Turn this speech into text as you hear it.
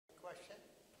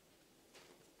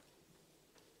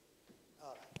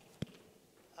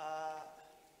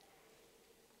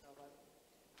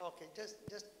Okay, just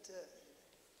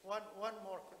one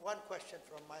question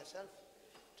from myself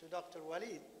to Dr.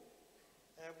 Walid.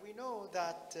 We know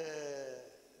that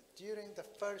during the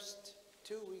first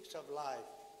 2 weeks of life,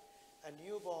 a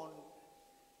newborn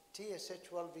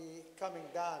TSH will be coming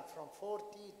down from 40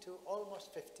 to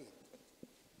almost 15.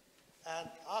 And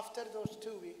after those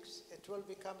 2 weeks, it will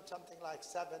become something like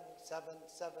 7, 7,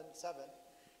 7, 7,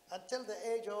 until the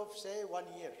age of, say, 1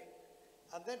 year.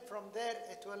 And then from there,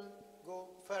 it will go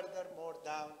further more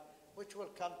down, which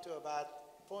will come to about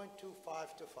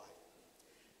 0.25 to 5.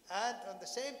 And on the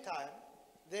same time,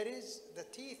 there is the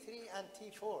T3 and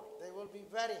T4. They will be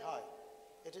very high.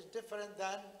 It is different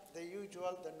than the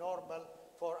usual, the normal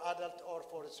for adult or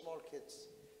for small kids.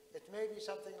 It may be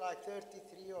something like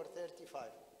 33 or 35.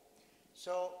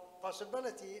 So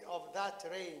possibility of that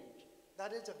range,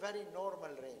 that is a very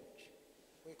normal range.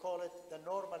 We call it the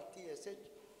normal TSH.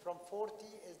 From 40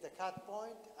 is the cut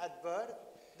point at birth.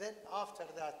 Then after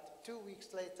that, 2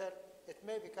 weeks later, it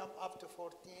may become up to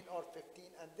 14 or 15,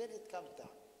 and then it comes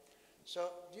down. So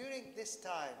during this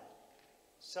time,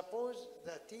 suppose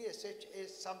the TSH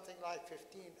is something like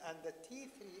 15, and the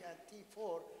T3 and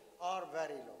T4 are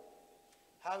very low.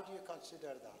 How do you consider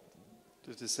that?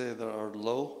 Did you say they are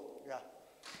low? Yeah.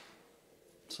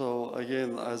 So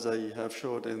again, as I have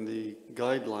showed in the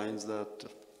guidelines that,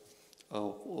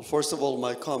 well, first of all,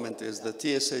 my comment is that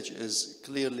TSH is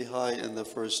clearly high in the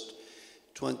first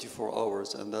 24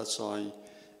 hours, and that's why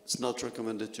it's not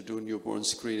recommended to do newborn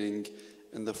screening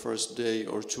in the first day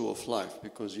or two of life,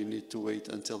 because you need to wait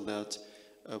until that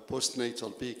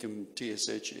postnatal peak in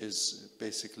TSH is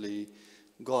basically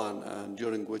gone, and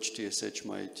during which TSH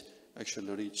might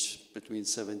actually reach between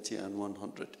 70 and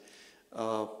 100.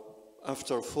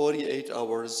 After 48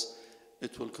 hours,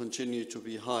 it will continue to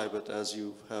be high, but as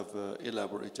you have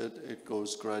elaborated, it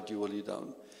goes gradually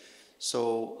down.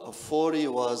 So 40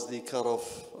 was the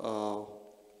cutoff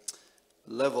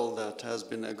level that has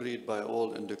been agreed by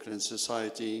all endocrine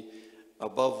society,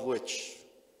 above which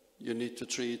you need to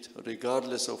treat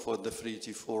regardless of what the free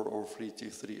T4 or free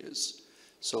T3 is.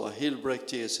 So a heel break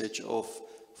TSH of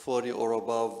 40 or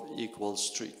above equals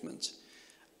treatment.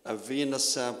 A venous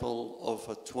sample of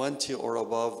a 20 or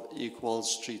above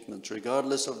equals treatment,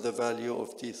 regardless of the value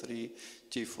of T3,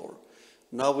 T4.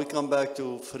 Now we come back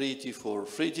to free T4.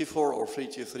 Free T4 or free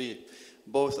T3,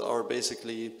 both are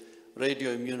basically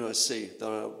radioimmunoassay.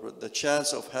 The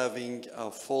chance of having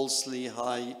a falsely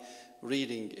high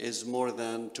reading is more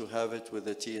than to have it with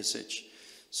the TSH.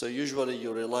 So usually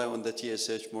you rely on the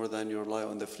TSH more than you rely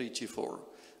on the free T4.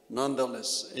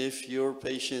 Nonetheless, if your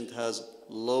patient has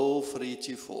low free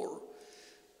T4,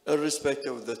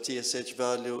 irrespective of the TSH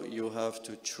value, you have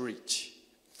to treat.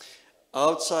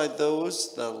 Outside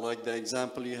those, like the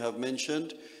example you have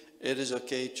mentioned, it is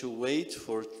okay to wait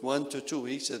for 1 to 2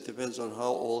 weeks. It depends on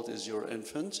how old is your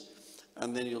infant.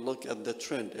 And then you look at the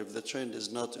trend. If the trend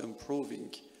is not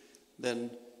improving,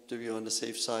 then to be on the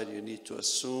safe side, you need to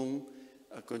assume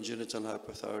a congenital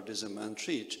hypothyroidism and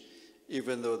treat,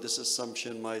 even though this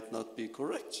assumption might not be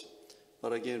correct.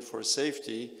 But again, for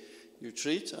safety, you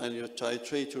treat and you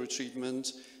titrate your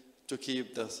treatment to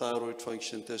keep the thyroid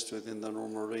function test within the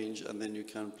normal range, and then you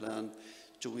can plan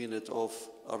to wean it off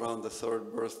around the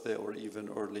 3rd birthday or even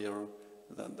earlier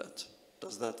than that.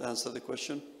 Does that answer the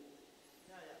question?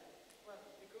 Yeah. Well,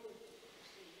 because you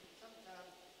see,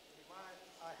 sometimes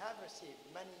I have received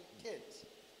many kids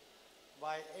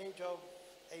by age of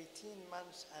 18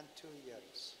 months and 2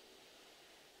 years.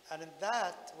 And in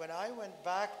that, when I went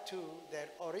back to their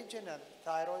original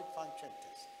thyroid function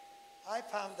test, I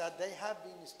found that they have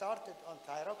been started on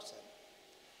thyroxine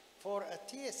for a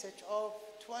TSH of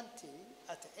 20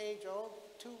 at the age of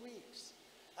 2 weeks.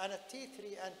 And a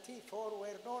T3 and T4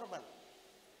 were normal.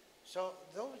 So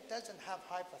those doesn't have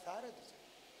hypothyroidism.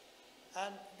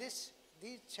 And these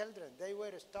children, they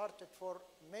were started for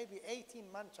maybe 18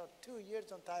 months or 2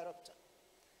 years on thyroxine.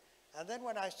 And then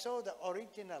when I saw the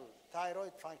original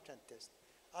thyroid function test,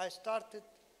 I started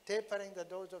tapering the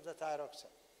dose of the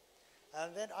thyroxine.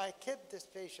 And then I kept this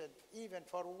patient even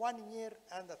for 1 year,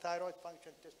 and the thyroid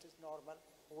function test is normal,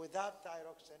 without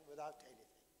thyroxine, without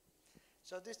anything.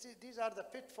 So these are the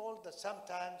pitfalls that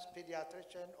sometimes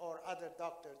pediatrician or other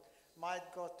doctors might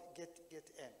get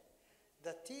in.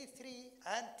 The T3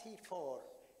 and T4,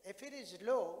 if it is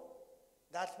low,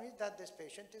 that means that this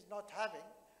patient is not having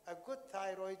a good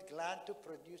thyroid gland to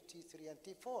produce T3 and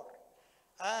T4.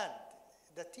 And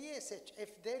the TSH,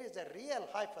 if there is a real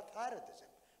hypothyroidism,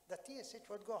 the TSH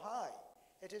would go high.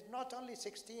 It is not only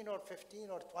 16 or 15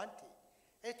 or 20.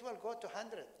 It will go to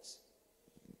hundreds.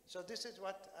 So this is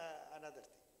what another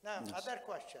thing. Now, yes. Other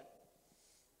question.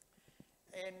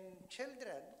 in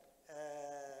children,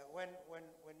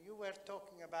 when you were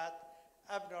talking about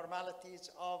abnormalities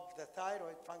of the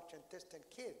thyroid function test in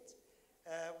kids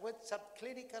with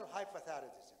subclinical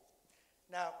hypothyroidism.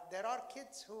 Now, there are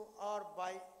kids who are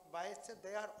by itself,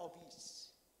 they are obese.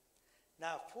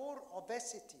 Now, for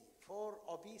obesity, for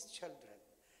obese children,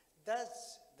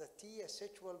 does the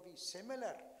TSH will be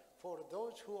similar for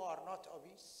those who are not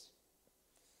obese?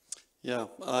 Yeah,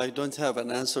 I don't have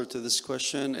an answer to this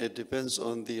question. It depends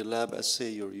on the lab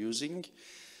assay you're using.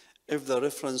 If the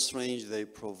reference range they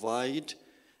provide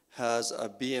has a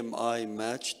BMI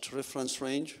matched reference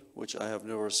range, which I have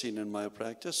never seen in my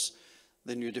practice,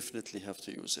 then you definitely have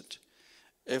to use it.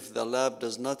 If the lab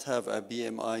does not have a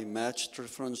BMI matched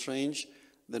reference range,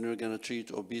 then you're going to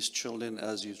treat obese children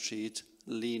as you treat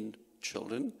lean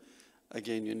children.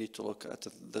 Again, you need to look at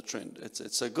the trend.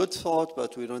 It's a good thought,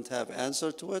 but we don't have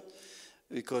answer to it,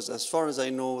 because as far as I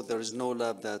know, there is no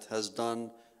lab that has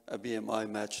done a BMI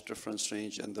matched reference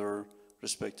range in their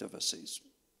respective assays.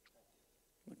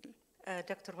 Okay.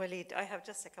 Dr. Walid, I have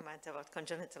just a comment about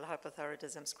congenital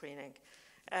hypothyroidism screening.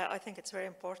 I think it's very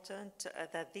important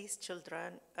that these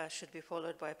children should be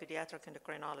followed by a pediatric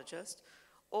endocrinologist,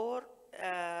 or,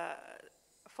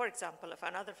 for example, if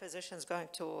another physician is going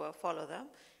to follow them,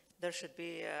 there should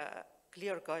be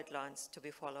clear guidelines to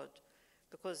be followed,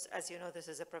 because, as you know, this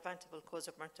is a preventable cause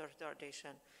of maternal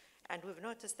retardation. And we've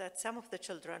noticed that some of the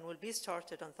children will be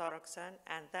started on thyroxine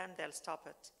and then they'll stop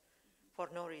it for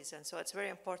no reason. So it's very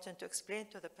important to explain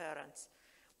to the parents,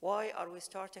 why are we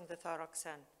starting the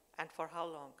thyroxine and for how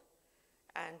long?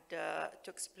 And to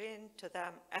explain to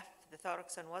them, if the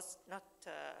thyroxine was not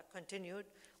continued,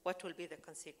 what will be the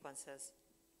consequences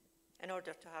in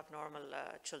order to have normal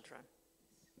children.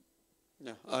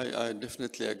 Yeah, I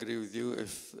definitely agree with you.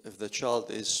 If the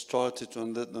child is started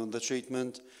on the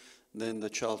treatment, then the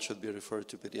child should be referred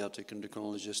to pediatric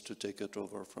endocrinologist to take it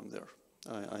over from there.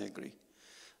 I agree.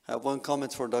 I have one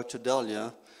comment for Dr.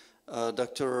 Dalia.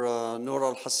 Dr. Noor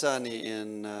Al-Hassani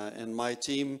in my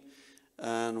team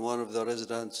and one of the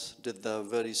residents did the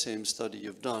very same study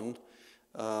you've done.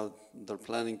 They're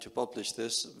planning to publish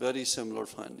this, very similar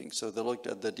findings. So they looked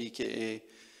at the DKA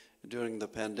during the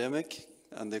pandemic,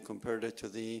 and they compared it to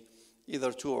the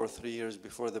either 2 or 3 years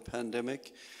before the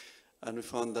pandemic. And we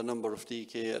found the number of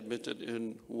DKA admitted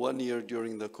in 1 year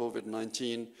during the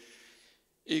COVID-19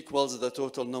 equals the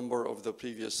total number of the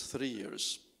previous 3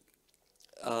 years.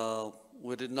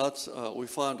 We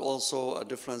found also a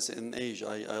difference in age.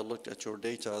 I looked at your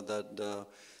data that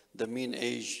the mean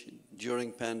age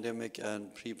during pandemic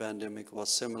and pre-pandemic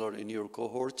was similar in your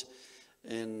cohort.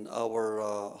 In our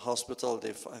hospital,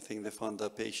 I think they found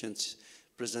that patients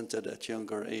presented at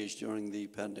younger age during the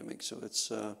pandemic. So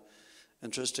it's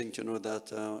interesting to know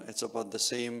that it's about the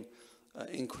same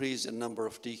increase in number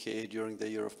of DKA during the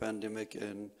year of pandemic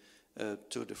in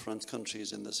 2 different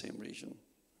countries in the same region.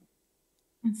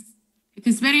 Yes. It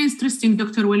is very interesting,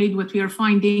 Dr. Walid, what we are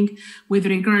finding with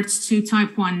regards to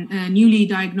type 1, newly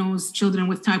diagnosed children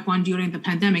with type 1 during the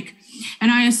pandemic. And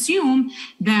I assume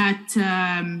that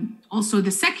also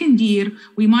the second year,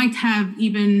 we might have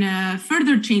even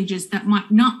further changes that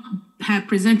might not have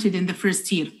presented in the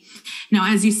first year. Now,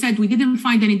 as you said, we didn't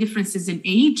find any differences in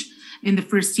age in the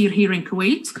first year here in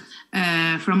Kuwait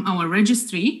from our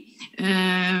registry.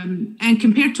 And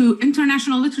compared to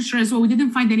international literature as well, we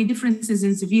didn't find any differences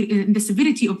in the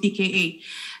severity of DKA.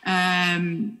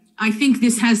 I think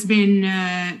this has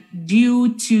been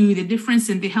due to the difference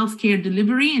in the healthcare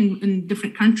delivery in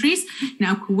different countries.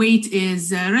 Now, Kuwait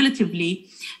is relatively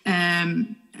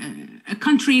a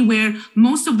country where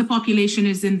most of the population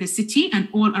is in the city and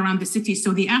all around the city.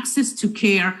 So the access to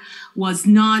care was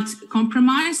not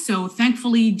compromised. So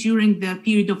thankfully, during the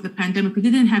period of the pandemic, we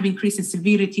didn't have increase in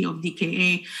severity of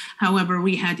DKA. However,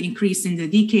 we had increase in the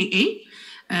DKA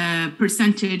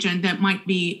percentage, and that might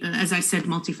be, as I said,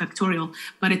 multifactorial.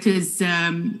 But it is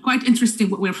quite interesting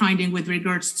what we're finding with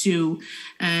regards to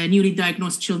newly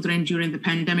diagnosed children during the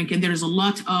pandemic. And there is a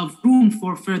lot of room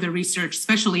for further research,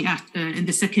 especially in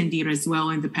the second year as well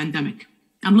in the pandemic.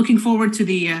 I'm looking forward to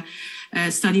the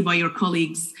study by your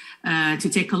colleagues to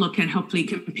take a look and hopefully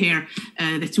compare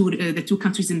the two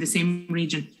countries in the same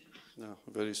region. No,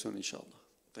 very soon, inshallah.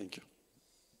 Thank you.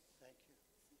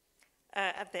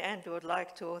 At the end, we would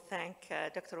like to thank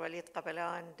Dr. Walid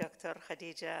Qabalan, Dr.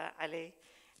 Khadija Ali,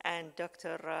 and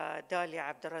Dr. Dalia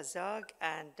Abdulrazak,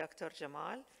 and Dr.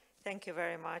 Jamal. Thank you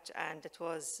very much, and it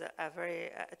was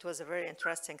a very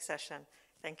interesting session.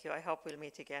 Thank you. I hope we'll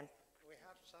meet again.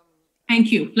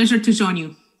 Thank you. Pleasure to join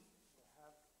you.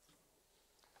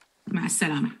 مع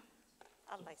السلامة.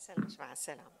 الله يسلمك. مع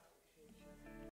السلامة.